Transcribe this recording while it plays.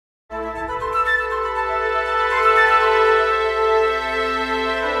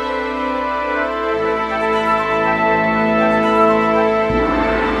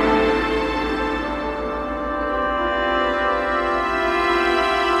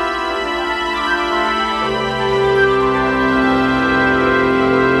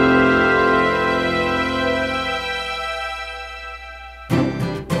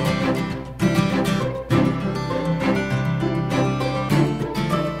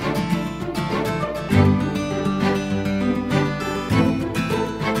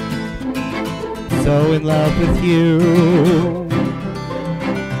so in love with you.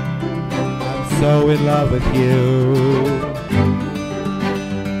 I'm so in love with you.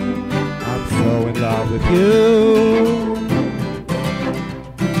 I'm so in love with you.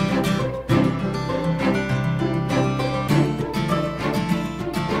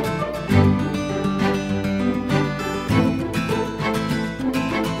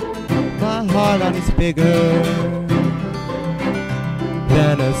 My heart on is bigger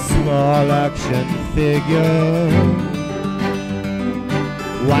than a small action figure.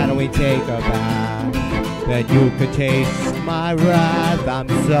 Why don't we take a bath? Then you could taste my wrath. I'm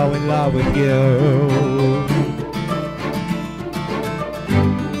so in love with you.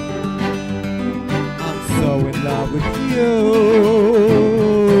 I'm so in love with you.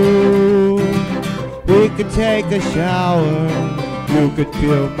 We could take a shower. You could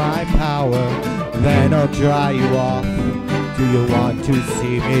feel my power. Then I'll dry you off. Do you want to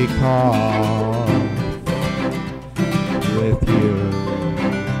see me cough with you?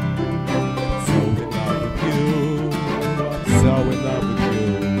 So in love with you. I'm so in love with you.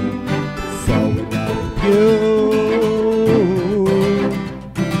 So in love with you.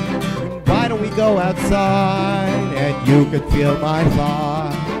 And why don't we go outside and you could feel my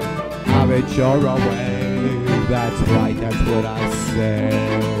thought? Have it your own way. That's right, that's what I say.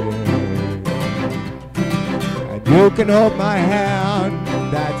 You can hold my hand,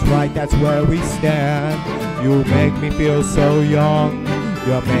 that's right, that's where we stand. You make me feel so young,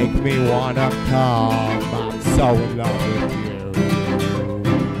 you make me wanna come. I'm so in love with you.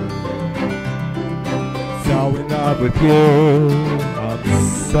 So in love with you. I'm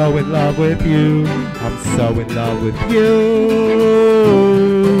so in love with you. I'm so in love with you.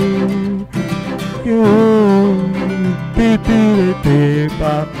 You, beep beep beep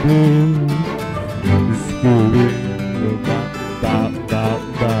beep beep. Scooby